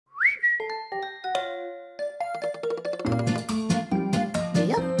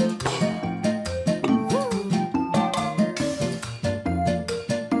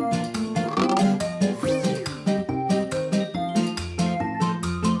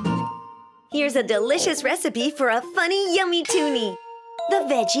Here's a delicious recipe for a funny, yummy toonie, the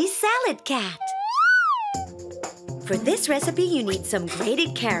veggie salad cat. For this recipe, you need some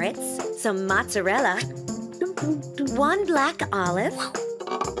grated carrots, some mozzarella, 1 black olive,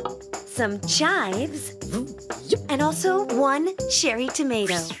 some chives, and also 1 cherry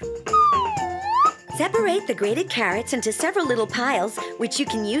tomato. Separate the grated carrots into several little piles, which you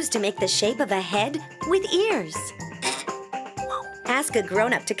can use to make the shape of a head with ears. Ask a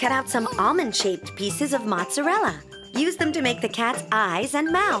grown-up to cut out some almond-shaped pieces of mozzarella. Use them to make the cat's eyes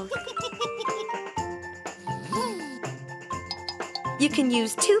and mouth. You can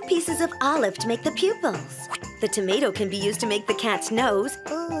use 2 pieces of olive to make the pupils. The tomato can be used to make the cat's nose,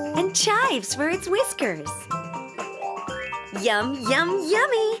 and chives for its whiskers. Yum, yum,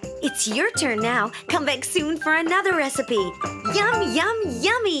 yummy! It's your turn now. Come back soon for another recipe. Yum, yum,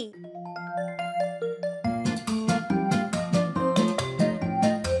 yummy!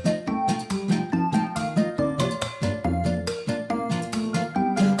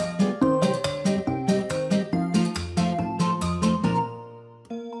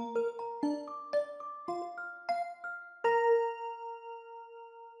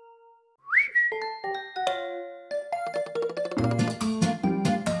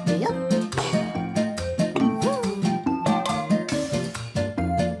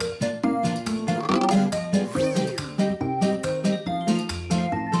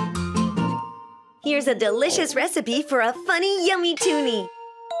 Here's a delicious recipe for a funny, yummy toonie,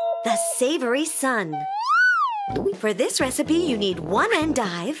 the savory sun. For this recipe, you need 1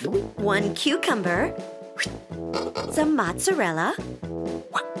 endive, 1 cucumber, some mozzarella,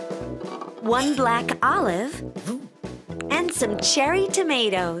 1 black olive, and some cherry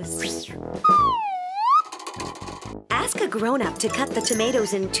tomatoes. Ask a grown-up to cut the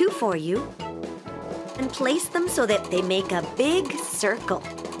tomatoes in 2 for you and place them so that they make a big circle.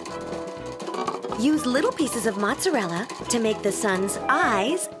 Use little pieces of mozzarella to make the sun's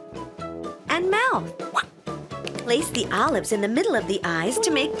eyes and mouth. Place the olives in the middle of the eyes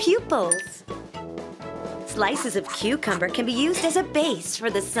to make pupils. Slices of cucumber can be used as a base for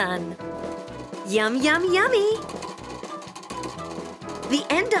the sun. Yum, yum, yummy! The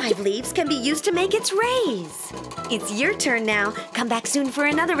endive leaves can be used to make its rays. It's your turn now. Come back soon for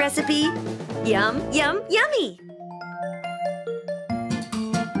another recipe. Yum, yum, yummy!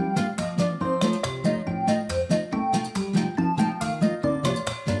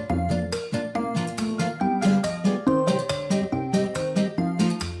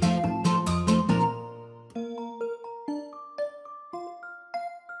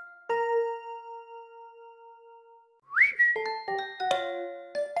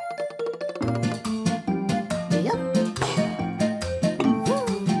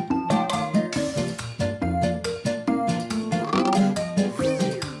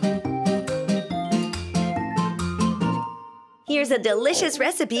 Here's a delicious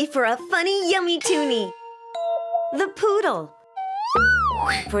recipe for a funny, yummy toonie, the poodle.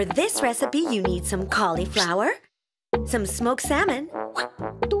 For this recipe, you need some cauliflower, some smoked salmon,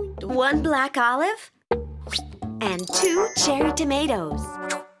 1 black olive, and 2 cherry tomatoes.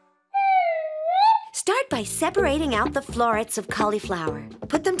 Start by separating out the florets of cauliflower.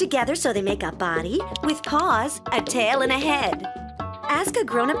 Put them together so they make a body with paws, a tail, and a head. Ask a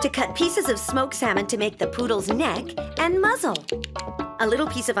grown-up to cut pieces of smoked salmon to make the poodle's neck and muzzle. A little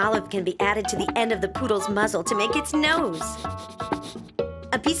piece of olive can be added to the end of the poodle's muzzle to make its nose.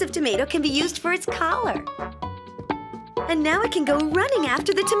 A piece of tomato can be used for its collar. And now it can go running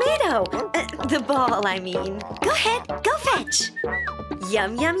after the tomato. The ball, I mean. Go ahead, go fetch.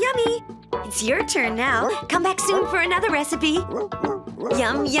 Yum, yum, yummy. It's your turn now. Come back soon for another recipe.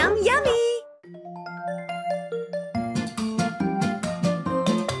 Yum, yum, yummy.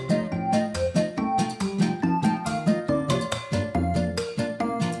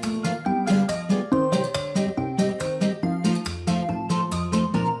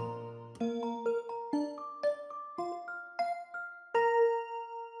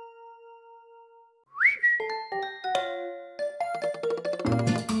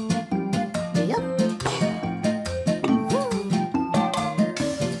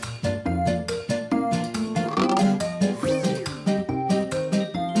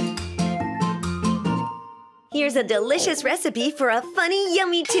 Here's a delicious recipe for a funny,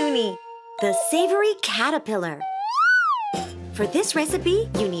 yummy toonie, the savory caterpillar. For this recipe,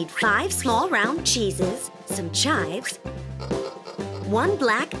 you need 5 small round cheeses, some chives, 1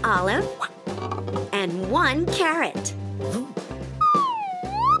 black olive, and 1 carrot.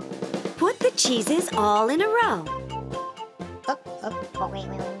 Put the cheeses all in a row.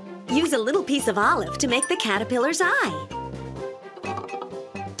 Use a little piece of olive to make the caterpillar's eye.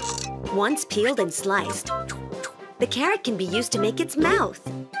 Once peeled and sliced, the carrot can be used to make its mouth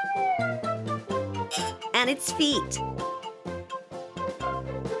and its feet.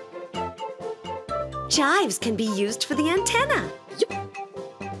 Chives can be used for the antenna.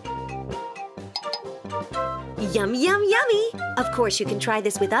 Yum, yum, yummy! Of course, you can try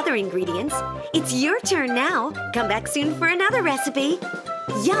this with other ingredients. It's your turn now. Come back soon for another recipe.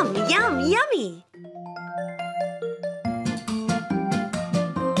 Yum, yum, yummy!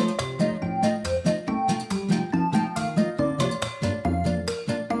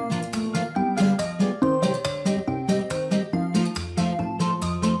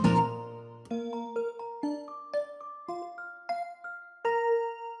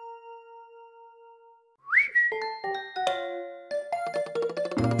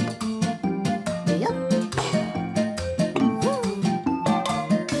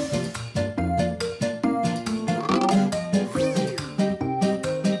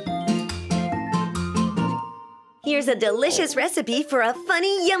 Here's a delicious recipe for a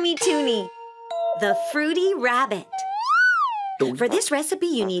funny, yummy toonie. The Fruity Rabbit. For this recipe,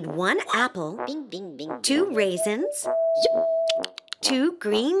 you need 1 apple, 2 raisins, 2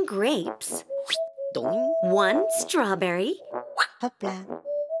 green grapes, 1 strawberry,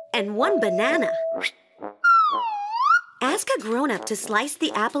 and 1 banana. Ask a grown-up to slice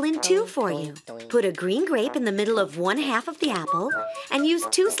the apple in 2 for you. Put a green grape in the middle of 1/2 of the apple and use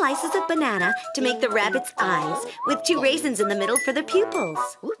 2 slices of banana to make the rabbit's eyes with 2 raisins in the middle for the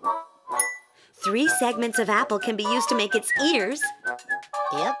pupils. 3 segments of apple can be used to make its ears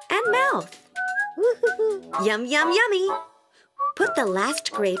and mouth. Yum, yum, yummy! Put the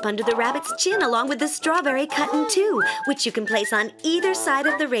last grape under the rabbit's chin along with the strawberry cut in 2, which you can place on either side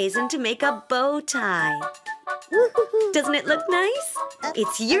of the raisin to make a bow tie. Doesn't it look nice?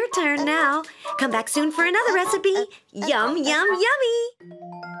 It's your turn now. Come back soon for another recipe. Yum, yum, yummy!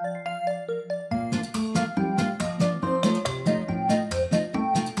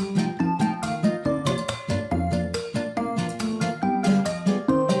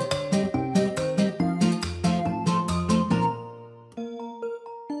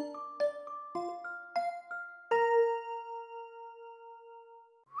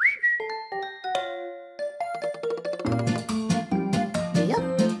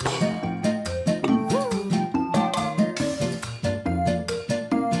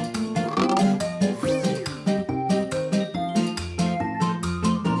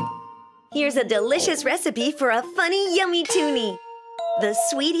 Here's a delicious recipe for a funny, yummy toonie. The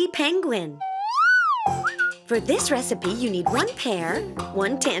Sweetie Penguin. For this recipe, you need 1 pear,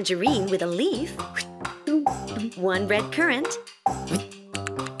 1 tangerine with a leaf, 1 red currant,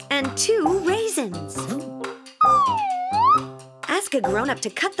 and 2 raisins. Ask a grown-up to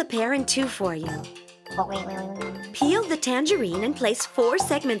cut the pear in 2 for you. Peel the tangerine and place 4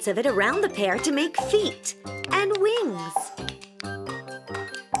 segments of it around the pear to make feet and wings.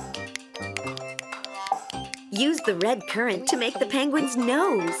 Use the red currant to make the penguin's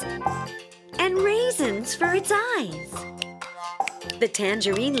nose and raisins for its eyes. The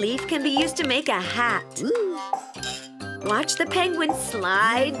tangerine leaf can be used to make a hat. Watch the penguin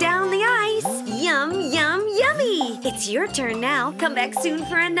slide down the ice. Yum, yum, yummy! It's your turn now. Come back soon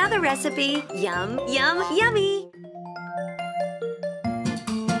for another recipe. Yum, yum, yummy!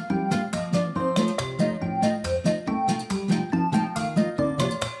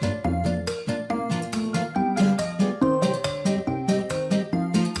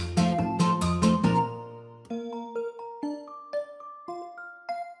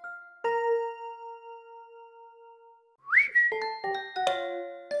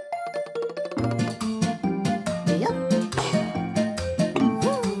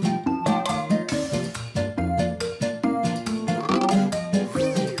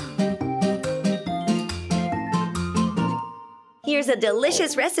 Here's a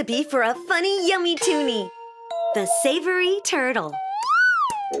delicious recipe for a funny, yummy toonie. The Savory Turtle.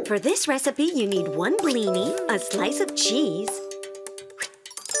 For this recipe, you need 1 blini, a slice of cheese,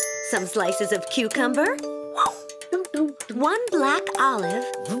 some slices of cucumber, 1 black olive,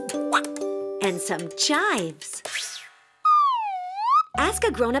 and some chives. Ask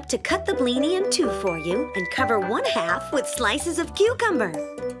a grown-up to cut the blini in 2 for you and cover 1/2 with slices of cucumber.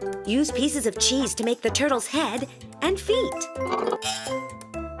 Use pieces of cheese to make the turtle's head and feet.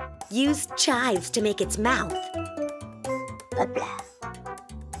 Use chives to make its mouth.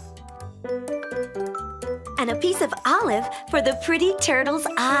 And a piece of olive for the pretty turtle's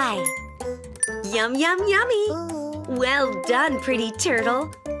eye. Yum, yum, yummy! Well done, pretty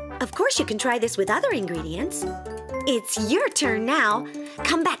turtle. Of course, you can try this with other ingredients. It's your turn now.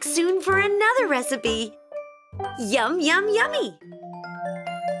 Come back soon for another recipe. Yum, yum, yummy!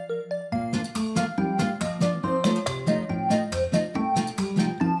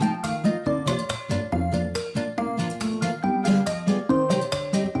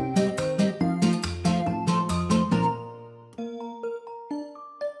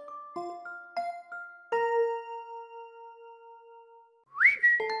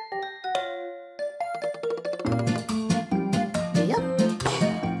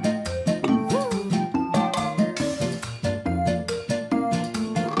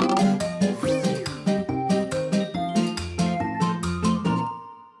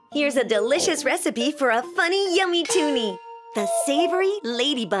 Here's a delicious recipe for a funny, yummy toonie, the savory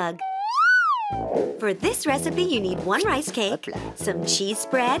ladybug. For this recipe, you need 1 rice cake, some cheese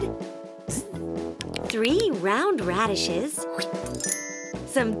spread, 3 round radishes,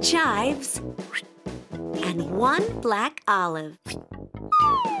 some chives, and 1 black olive.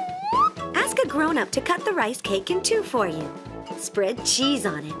 Ask a grown-up to cut the rice cake in 2 for you. Spread cheese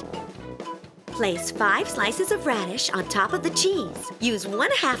on it. Place 5 slices of radish on top of the cheese. Use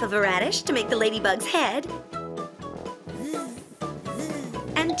 1/2 of a radish to make the ladybug's head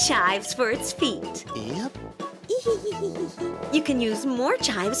and chives for its feet. Yep. You can use more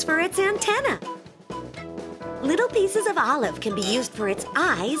chives for its antenna. Little pieces of olive can be used for its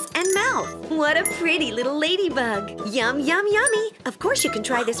eyes and mouth. What a pretty little ladybug. Yum, yum, yummy. Of course, you can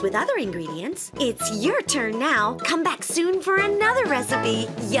try this with other ingredients. It's your turn now. Come back soon for another recipe.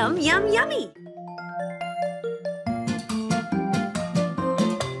 Yum, yum, yummy.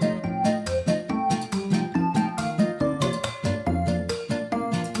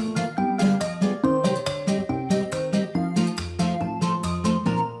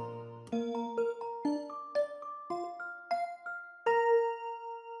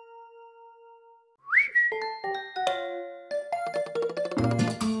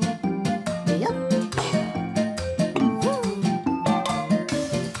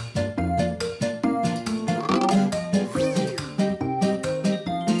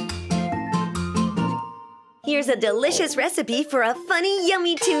 Here's a delicious recipe for a funny,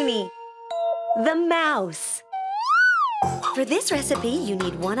 yummy toonie, the mouse. For this recipe, you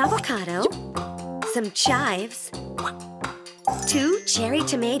need 1 avocado, some chives, 2 cherry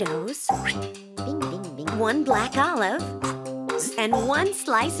tomatoes, 1 black olive, and 1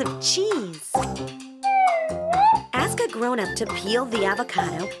 slice of cheese. Ask a grown-up to peel the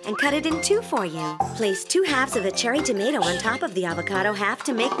avocado and cut it in 2 for you. Place 2 halves of a cherry tomato on top of the avocado half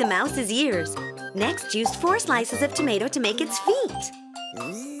to make the mouse's ears. Next, use 4 slices of tomato to make its feet.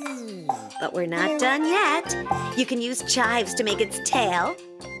 But we're not done yet. You can use chives to make its tail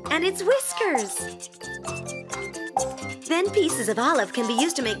and its whiskers. Then pieces of olive can be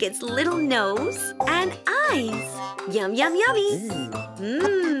used to make its little nose and eyes. Yum, yum, yummy.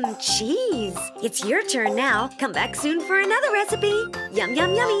 Mmm, cheese. It's your turn now. Come back soon for another recipe. Yum,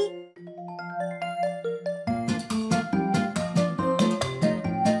 yum, yummy.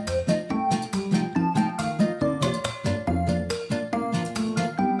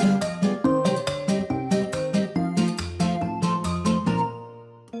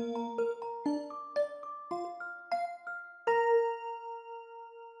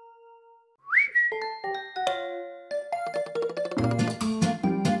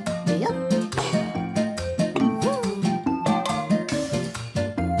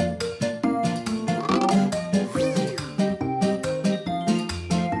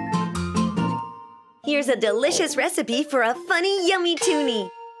 Here's a delicious recipe for a funny, yummy toonie,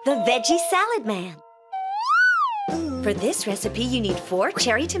 the veggie salad man. For this recipe, you need 4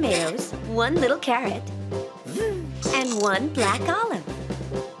 cherry tomatoes, 1 little carrot, and 1 black olive.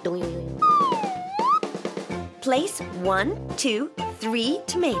 Place 1, 2, 3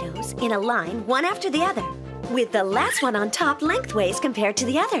 tomatoes in a line, one after the other, with the last one on top lengthways compared to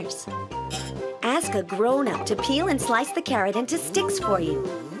the others. Ask a grown-up to peel and slice the carrot into sticks for you.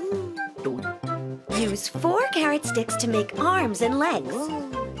 Use 4 carrot sticks to make arms and legs.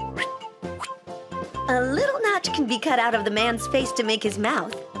 A little notch can be cut out of the man's face to make his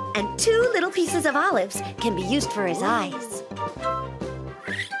mouth, and 2 little pieces of olives can be used for his eyes.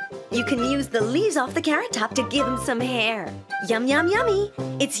 You can use the leaves off the carrot top to give him some hair. Yum, yum, yummy.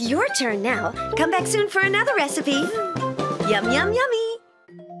 It's your turn now. Come back soon for another recipe. Yum, yum, yummy.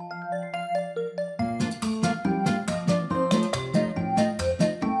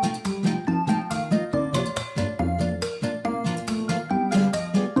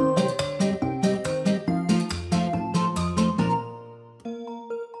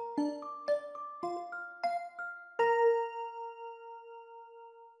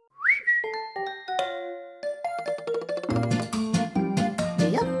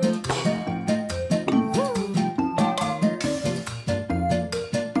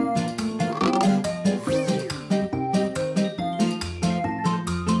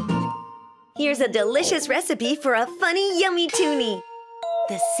 Here's a delicious recipe for a funny, yummy toonie,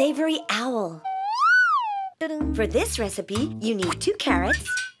 the savory owl. For this recipe, you need 2 carrots,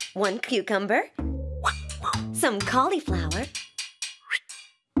 1 cucumber, some cauliflower,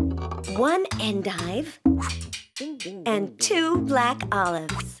 1 endive, and 2 black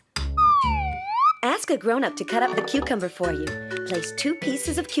olives. Ask a grown-up to cut up the cucumber for you. Place 2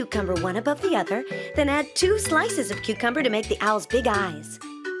 pieces of cucumber one above the other, then add 2 slices of cucumber to make the owl's big eyes.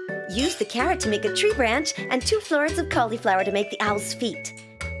 Use the carrot to make a tree branch and 2 florets of cauliflower to make the owl's feet.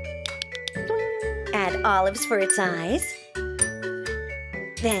 Add olives for its eyes.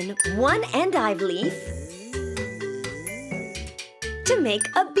 Then 1 endive leaf to make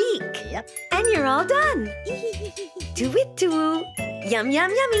a beak. Yep. And you're all done. Do-it-do. Yum,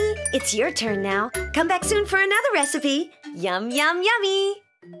 yum, yummy. It's your turn now. Come back soon for another recipe. Yum, yum, yummy.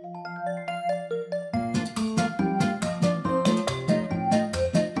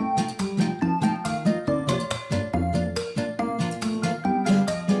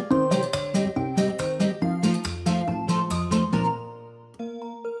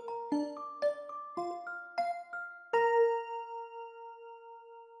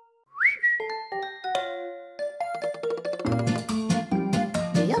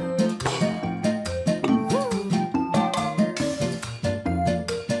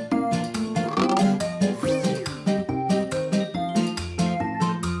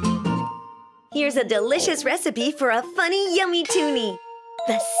 Here's a delicious recipe for a funny, yummy toonie,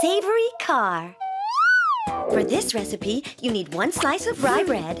 the savory car. For this recipe, you need 1 slice of rye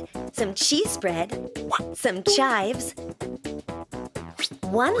bread, some cheese spread, some chives,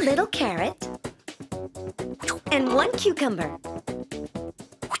 1 little carrot, and 1 cucumber.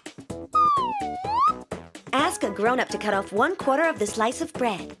 Ask a grown-up to cut off 1/4 of the slice of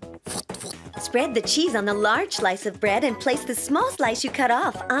bread. Spread the cheese on the large slice of bread and place the small slice you cut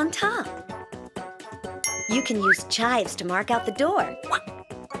off on top. You can use chives to mark out the door.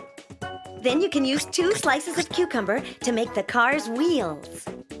 Then you can use 2 slices of cucumber to make the car's wheels.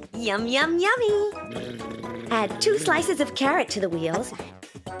 Yum, yum, yummy! Add 2 slices of carrot to the wheels.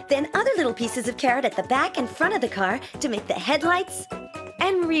 Then other little pieces of carrot at the back and front of the car to make the headlights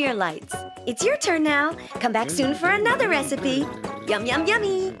and rear lights. It's your turn now. Come back soon for another recipe. Yum, yum,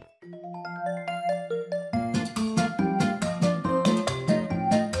 yummy!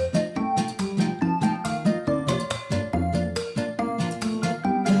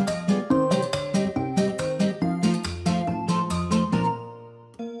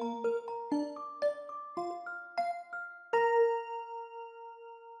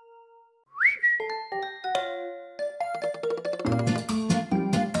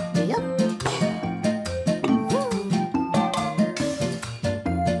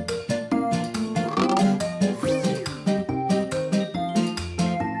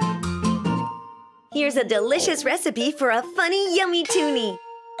 Here's a delicious recipe for a funny, yummy toonie,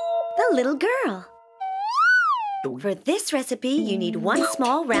 the little girl. For this recipe, you need 1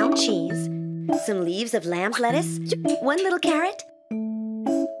 small round cheese, some leaves of lamb's lettuce, 1 little carrot,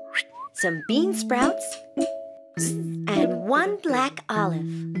 some bean sprouts, and 1 black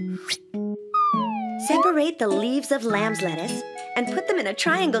olive. Separate the leaves of lamb's lettuce and put them in a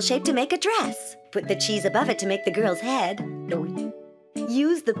triangle shape to make a dress. Put the cheese above it to make the girl's head.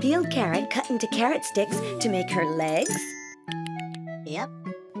 Use the peeled carrot cut into carrot sticks to make her legs. Yep.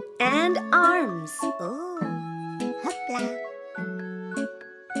 And arms. Oh, hopla.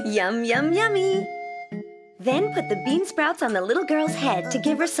 Yum, yum, yummy. Then put the bean sprouts on the little girl's head to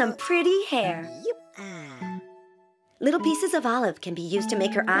give her some pretty hair. Yep. Little pieces of olive can be used to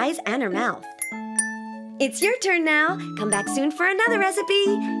make her eyes and her mouth. It's your turn now. Come back soon for another recipe.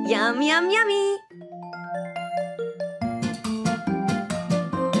 Yum, yum, yummy.